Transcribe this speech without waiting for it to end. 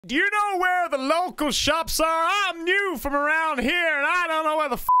Do you know where the local shops are? I'm new from around here, and I don't know where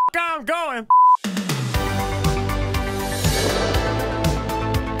the f*** I'm going.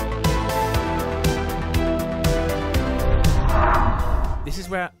 This is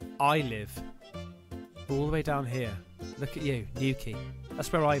where I live. All the way down here. Look at you, Newquay.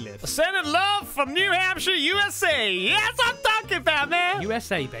 That's where I live. Sending love from New Hampshire, USA. Yes, I'm talking about, man.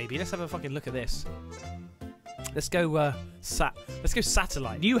 USA, baby. Let's have a fucking look at this. Let's go. Let's go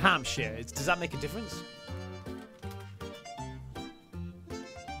satellite. New Hampshire. Does that make a difference?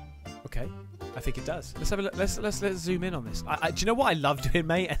 Okay, I think it does. Let's have a look. Let's zoom in on this. Do you know what I love doing,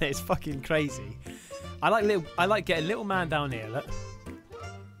 mate? And it's fucking crazy. I like getting little man down here. Look.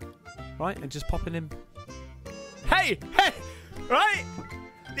 Right, and just popping him. Hey, right?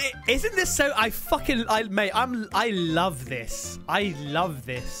 Isn't this so? I love this. I love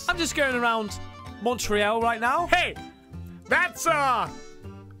this. I'm just going around Montreal right now. Hey, that's that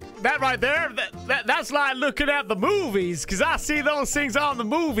right there. That's like looking at the movies, because I see those things on the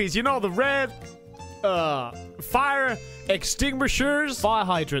movies. You know, the red fire extinguishers. Fire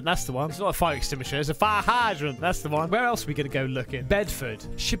hydrant, that's the one. It's not a fire extinguisher, it's a fire hydrant. That's the one. Where else are we gonna go looking? Bedford.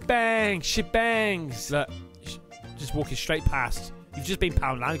 Shebangs. Look, just walking straight past. You've just been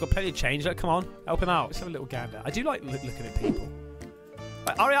Poundland. You've got plenty of change. Look, come on, help him out. Let's have a little gander. I do like looking at people.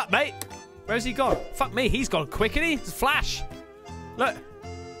 Right, hurry up, mate. Where's he gone? Fuck me, he's gone quick, isn't he? It's a flash. Look,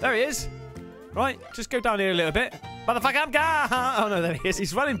 there he is. Right, just go down here a little bit. Motherfucker, I'm gone. Oh no, there he is.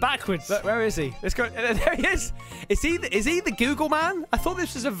 He's running backwards. Look, where is he? Let's go. There he is. Is he the Google man? I thought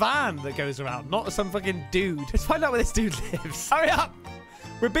this was a van that goes around, not some fucking dude. Let's find out where this dude lives. Hurry up.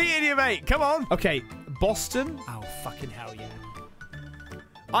 We're beating you, mate. Come on. Okay, Boston. Oh, fucking hell yeah.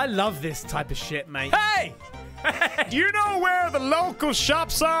 I love this type of shit, mate. Hey! Do you know where the local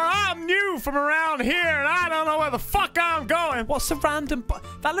shops are? I'm new from around here, and I don't know where the fuck I'm going. What's a random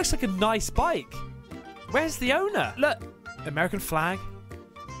that looks like a nice bike. Where's the owner? Look, American flag.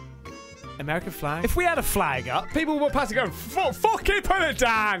 American flag. If we had a flag up, people would pass it going, fucking put it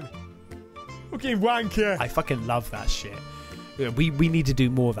down. Fucking wanker. I fucking love that shit. We need to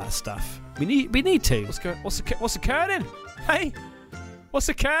do more of that stuff. We need to. What's occurring? Hey, what's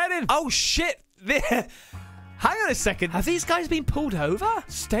occurring? Oh shit. Hang on a second. Have these guys been pulled over?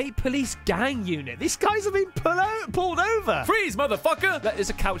 State Police Gang Unit. These guys have been pulled over. Freeze, motherfucker. There's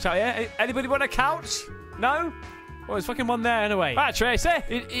a couch out here. Anybody want a couch? No? Well, there's fucking one there anyway. Right, Tracy.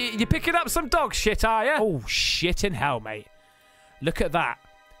 You picking up some dog shit, are you? Oh, shit in hell, mate. Look at that.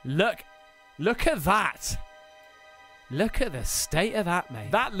 Look at that. Look at the state of that,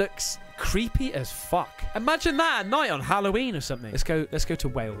 mate. That looks creepy as fuck. Imagine that at night on Halloween or something. Let's go to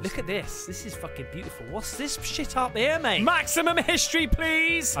Wales. Look at this. This is fucking beautiful. What's this shit up there, mate? Maximum history,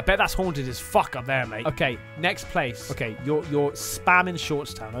 please. I bet that's haunted as fuck up there, mate. Okay, next place. Okay, you're spamming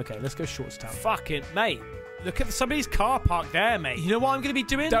Shortstown. Okay, let's go Shortstown. Fucking mate. Look at somebody's car park there, mate. You know what I'm going to be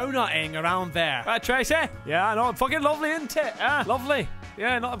doing? Donutting around there. Right, Tracy? Yeah, I know. Fucking lovely, isn't it? Lovely.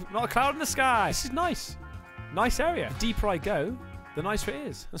 Yeah, not a cloud in the sky. This is nice. Nice area. The deeper I go, the nicer it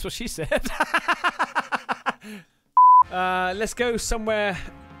is. That's what she said. Let's go somewhere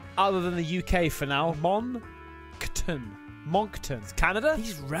other than the UK for now. Moncton. Canada?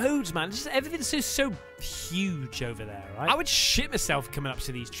 These roads, man. Just everything's so huge over there, right? I would shit myself coming up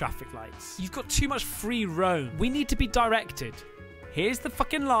to these traffic lights. You've got too much free roam. We need to be directed. Here's the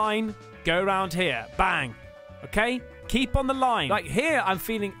fucking line. Go around here. Bang. Okay? Keep on the line. Like here, I'm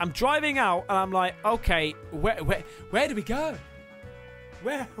driving out and I'm like, okay, where do we go?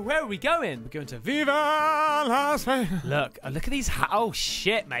 Where are we going? We're going to Viva Las Vegas. Look at these. Oh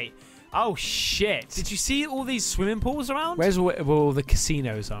shit, mate. Oh shit. Did you see all these swimming pools around? Where's where all the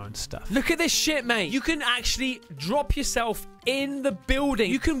casinos are and stuff? Look at this shit, mate. You can actually drop yourself in the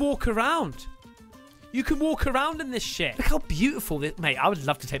building. You can walk around. You can walk around in this shit. Look how beautiful this, mate. I would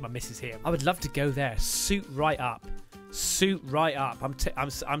love to take my missus here. I would love to go there. Suit right up. Suit right up.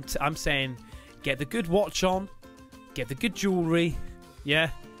 I'm saying, get the good watch on, get the good jewelry, yeah,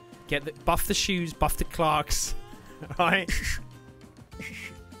 buff the shoes, buff the Clarks, right?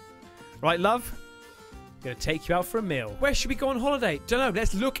 Right, love. Gonna take you out for a meal. Where should we go on holiday? Don't know.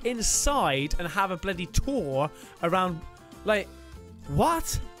 Let's look inside and have a bloody tour around. Like,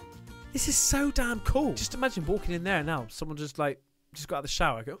 what? This is so damn cool. Just imagine walking in there now. Someone just got out of the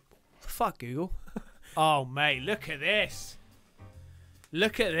shower. I go, what the fuck, Google? Oh, mate, look at this.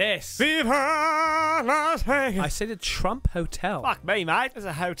 Look at this. Viva Las Vegas. I said a Trump hotel. Fuck me, mate. There's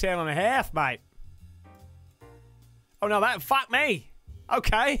a hotel and a half, mate. Oh, no, fuck me.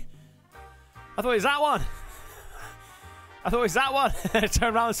 Okay. I thought it was that one.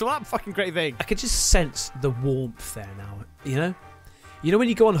 Turn around and saw that fucking great thing. I could just sense the warmth there now, you know? You know when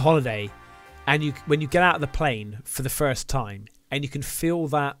you go on holiday and when you get out of the plane for the first time and you can feel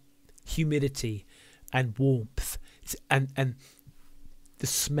that humidity and warmth and the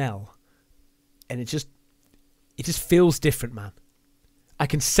smell, and it just feels different, man. I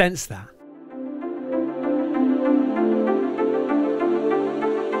can sense that.